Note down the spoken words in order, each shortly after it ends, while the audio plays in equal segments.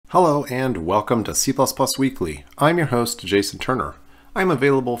Hello and welcome to C++ Weekly. I'm your host, Jason Turner. I'm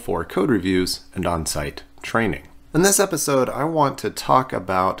available for code reviews and on-site training. In this episode, I want to talk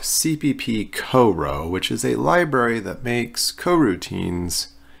about CppCoro, which is a library that makes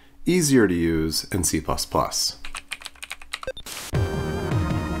coroutines easier to use in C++.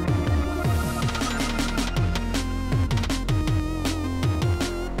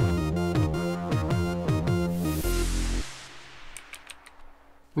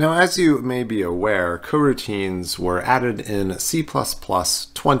 Now, as you may be aware, coroutines were added in C++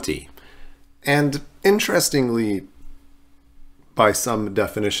 20. And interestingly, by some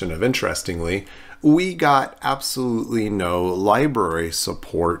definition of interestingly, we got absolutely no library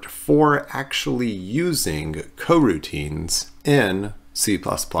support for actually using coroutines in C++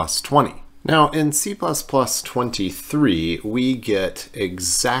 20. Now, in C++ 23, we get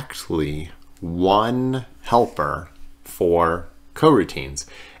exactly one helper for coroutines,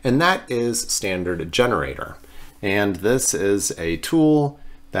 and that is standard generator. And this is a tool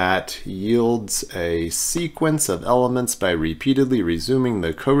that yields a sequence of elements by repeatedly resuming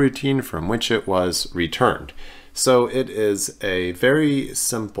the coroutine from which it was returned. So it is a very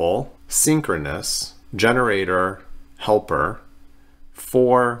simple synchronous generator helper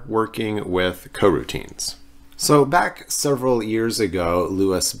for working with coroutines. So back several years ago,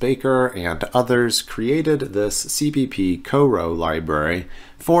 Louis Baker and others created this CppCoro library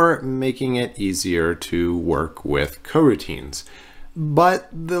for making it easier to work with coroutines. But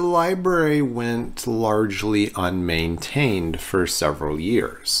the library went largely unmaintained for several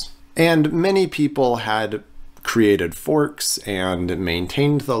years. And many people had created forks and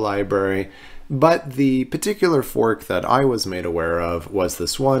maintained the library, but the particular fork that I was made aware of was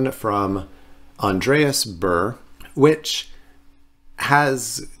this one from Andreas Burr, which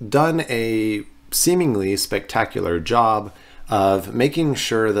has done a seemingly spectacular job of making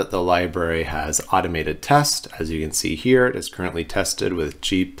sure that the library has automated test. As you can see here, it is currently tested with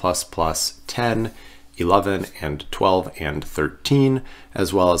G++ 10, 11, and 12, and 13,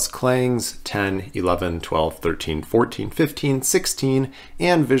 as well as Clangs 10, 11, 12, 13, 14, 15, 16,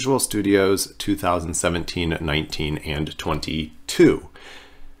 and Visual Studio's 2017, 19, and 22.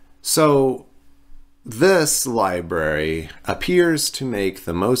 So this library appears to make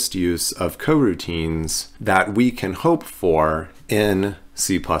the most use of coroutines that we can hope for in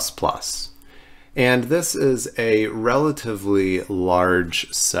C++. And this is a relatively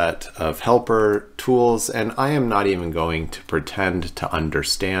large set of helper tools, and I am not even going to pretend to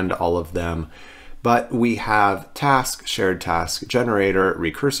understand all of them. But we have task, shared task generator,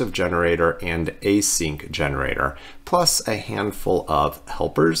 recursive generator, and async generator, plus a handful of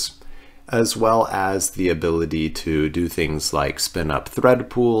helpers, as well as the ability to do things like spin up thread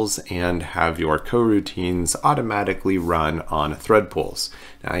pools and have your coroutines automatically run on thread pools.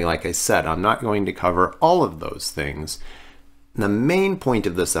 Now, like I said, I'm not going to cover all of those things. The main point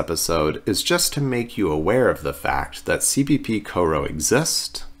of this episode is just to make you aware of the fact that CppCoro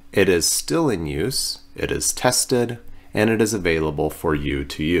exists, it is still in use, it is tested, and it is available for you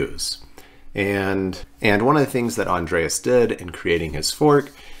to use. And one of the things that Andreas did in creating his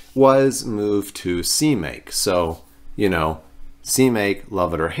fork was move to CMake. So, CMake,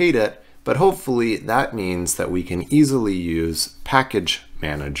 love it or hate it, but hopefully that means that we can easily use package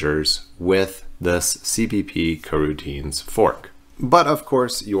managers with this CppCoroutines fork. But of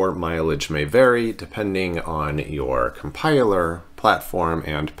course, your mileage may vary depending on your compiler, platform,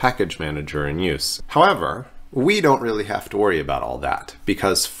 and package manager in use. However, we don't really have to worry about all that,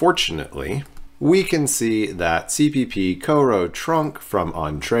 because fortunately, we can see that CppCoro trunk from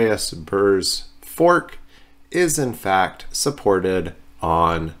Andreas Burr's fork is in fact supported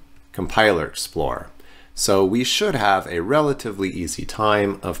on Compiler Explorer. So we should have a relatively easy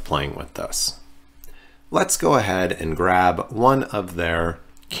time of playing with this. Let's go ahead and grab one of their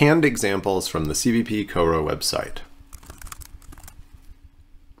canned examples from the CppCoro website.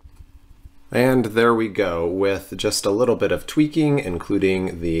 And there we go, with just a little bit of tweaking,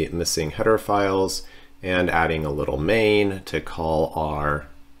 including the missing header files and adding a little main to call our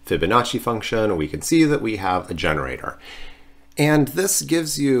Fibonacci function. We can see that we have a generator. And this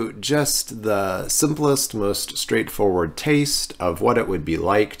gives you just the simplest, most straightforward taste of what it would be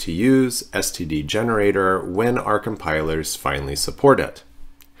like to use std generator when our compilers finally support it.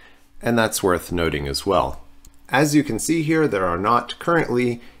 And that's worth noting as well. As you can see here, there are not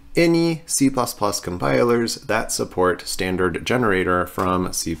currently any C++ compilers that support standard generator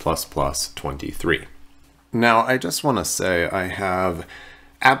from C++ 23. Now, I just want to say I have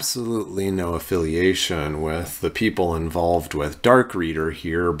absolutely no affiliation with the people involved with Dark Reader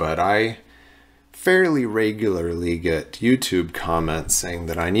here, but I fairly regularly get YouTube comments saying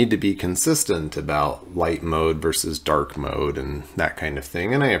that I need to be consistent about light mode versus dark mode and that kind of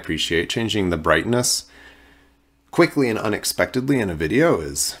thing, and I appreciate changing the brightness quickly and unexpectedly in a video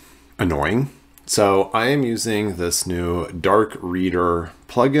is annoying. So I am using this new Dark Reader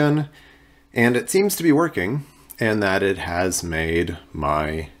plugin, and it seems to be working, and that it has made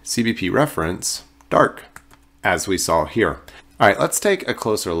my CPP reference dark, as we saw here. All right, let's take a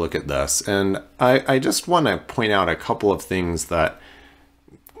closer look at this. And I just want to point out a couple of things that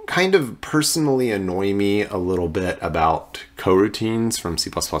kind of personally annoy me a little bit about coroutines from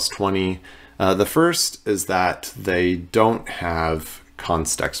C++20. The first is that they don't have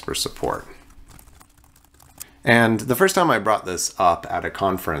constexpr support. And the first time I brought this up at a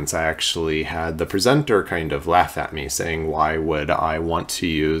conference, I actually had the presenter kind of laugh at me saying, why would I want to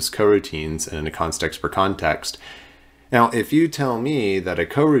use coroutines in a constexpr context? Now, if you tell me that a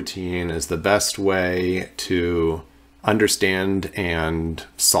coroutine is the best way to understand and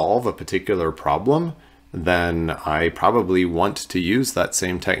solve a particular problem, then I probably want to use that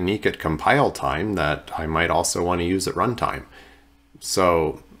same technique at compile time that I might also want to use at runtime.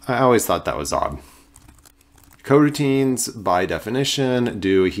 So I always thought that was odd. Coroutines, by definition,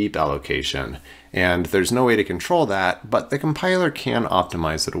 do heap allocation, and there's no way to control that, but the compiler can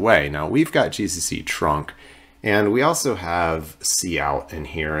optimize it away. Now, we've got GCC trunk, and we also have cout in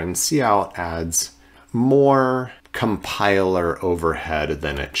here, and cout adds more compiler overhead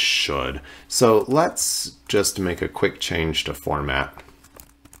than it should. So let's just make a quick change to format.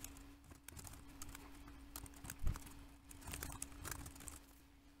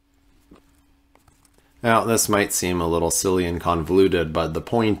 Now, this might seem a little silly and convoluted, but the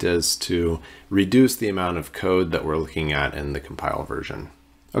point is to reduce the amount of code that we're looking at in the compile version.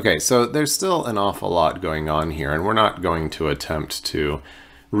 Okay, so there's still an awful lot going on here, and we're not going to attempt to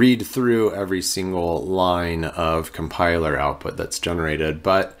read through every single line of compiler output that's generated,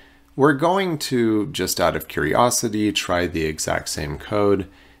 but we're going to, just out of curiosity, try the exact same code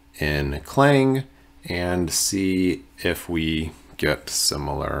in Clang and see if we get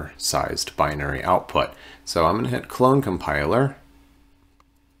similar sized binary output. So I'm going to hit clone compiler,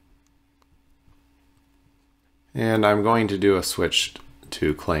 and I'm going to do a switch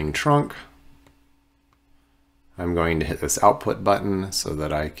to Clang trunk. I'm going to hit this output button so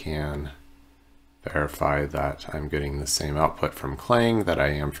that I can verify that I'm getting the same output from Clang that I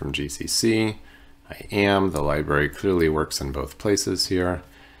am from GCC. I am. The library clearly works in both places here.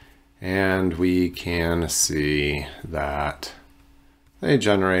 And we can see that they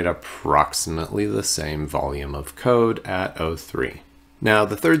generate approximately the same volume of code at 03. Now,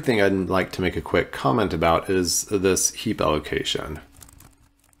 the third thing I'd like to make a quick comment about is this heap allocation.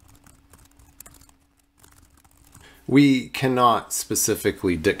 We cannot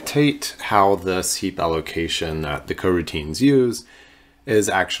specifically dictate how this heap allocation that the coroutines use is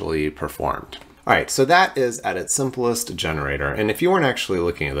actually performed. All right, so that is at its simplest generator. And if you weren't actually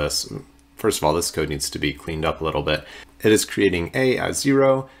looking at this, first of all, this code needs to be cleaned up a little bit. It is creating A as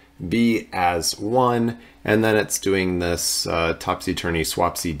 0, B as 1, and then it's doing this topsy-turvy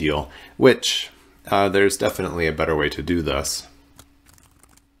swapsy deal, which there's definitely a better way to do this.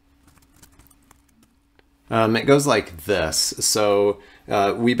 It goes like this. So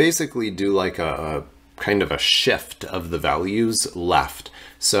we basically do like a kind of a shift of the values left.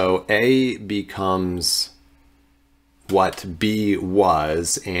 So A becomes what B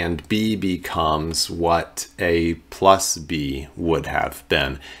was, and B becomes what A plus B would have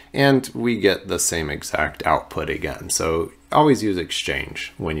been. And we get the same exact output again. So always use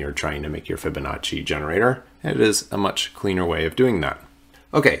exchange when you're trying to make your Fibonacci generator. It is a much cleaner way of doing that.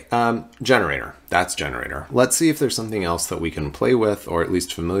 Okay, generator. That's generator. Let's see if there's something else that we can play with, or at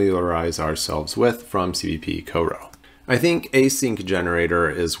least familiarize ourselves with from CppCoro. I think async generator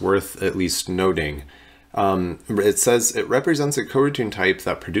is worth at least noting. It says it represents a coroutine type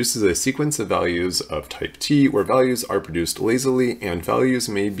that produces a sequence of values of type T, where values are produced lazily and values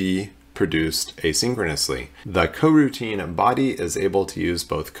may be produced asynchronously. The coroutine body is able to use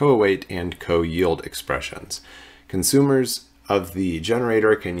both co-await and co-yield expressions. Consumers of the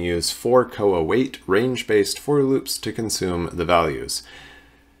generator can use 4 co-await range-based for loops to consume the values.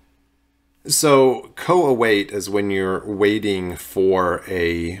 So co-await is when you're waiting for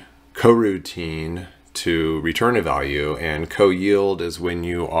a coroutine to return a value, and co-yield is when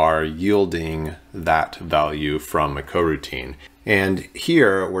you are yielding that value from a coroutine. And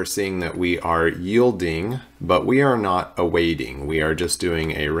here we're seeing that we are yielding, but we are not awaiting. We are just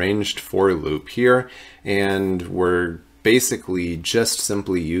doing a ranged for loop here, and we're basically just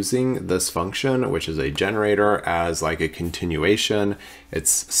simply using this function, which is a generator, as like a continuation.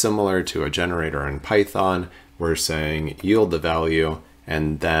 It's similar to a generator in Python. We're saying yield the value,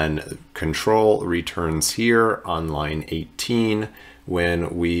 and then control returns here on line 18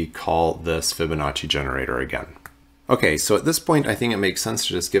 when we call this Fibonacci generator again. Okay, so at this point, I think it makes sense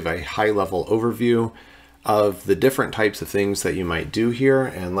to just give a high-level overview of the different types of things that you might do here.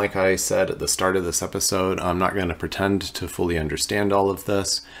 And like I said at the start of this episode, I'm not going to pretend to fully understand all of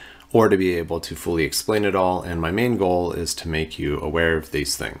this or to be able to fully explain it all. And my main goal is to make you aware of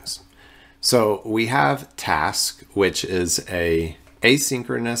these things. So we have task, which is a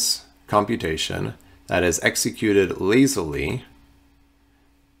asynchronous computation that is executed lazily,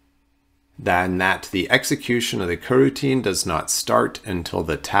 then that the execution of the coroutine does not start until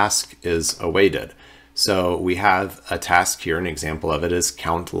the task is awaited. So we have a task here, an example of it is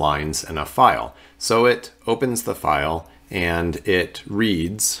count lines in a file. So it opens the file and it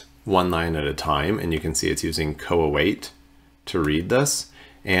reads one line at a time, and you can see it's using co-await to read this.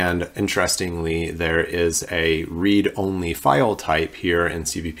 And interestingly, there is a read-only file type here in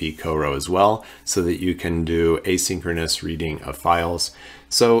CppCoro as well, so that you can do asynchronous reading of files.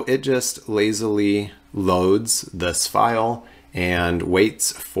 So it just lazily loads this file and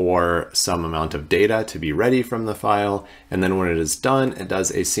waits for some amount of data to be ready from the file. And then when it is done, it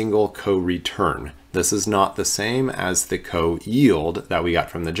does a single co-return. This is not the same as the co-yield that we got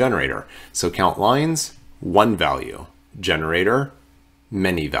from the generator. So count lines, one value. Generator,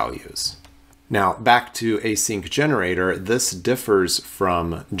 many values. Now back to async generator, this differs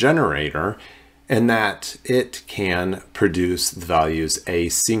from generator in that it can produce the values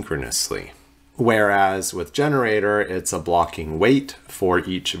asynchronously. Whereas with generator, it's a blocking wait for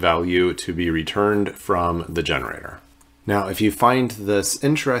each value to be returned from the generator. Now, if you find this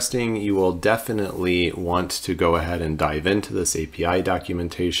interesting, you will definitely want to go ahead and dive into this API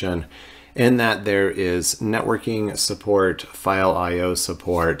documentation, in that there is networking support, file I/O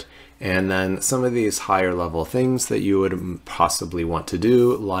support, and then some of these higher level things that you would possibly want to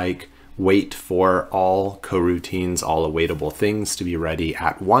do, like wait for all coroutines, all awaitable things to be ready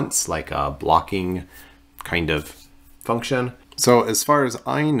at once, like a blocking kind of function. So as far as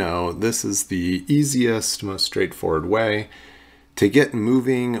I know, this is the easiest, most straightforward way to get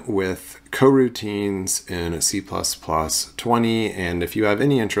moving with coroutines in C++20. And if you have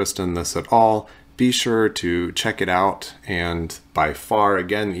any interest in this at all, be sure to check it out. And by far,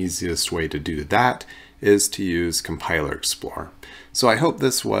 again, the easiest way to do that is to use Compiler Explorer. So I hope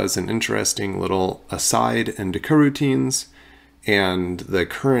this was an interesting little aside into coroutines and the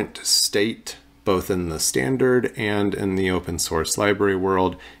current state, both in the standard and in the open source library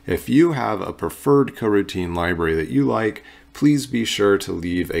world. If you have a preferred coroutine library that you like, please be sure to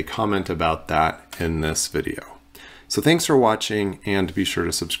leave a comment about that in this video. So thanks for watching, and be sure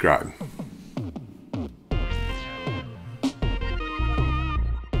to subscribe.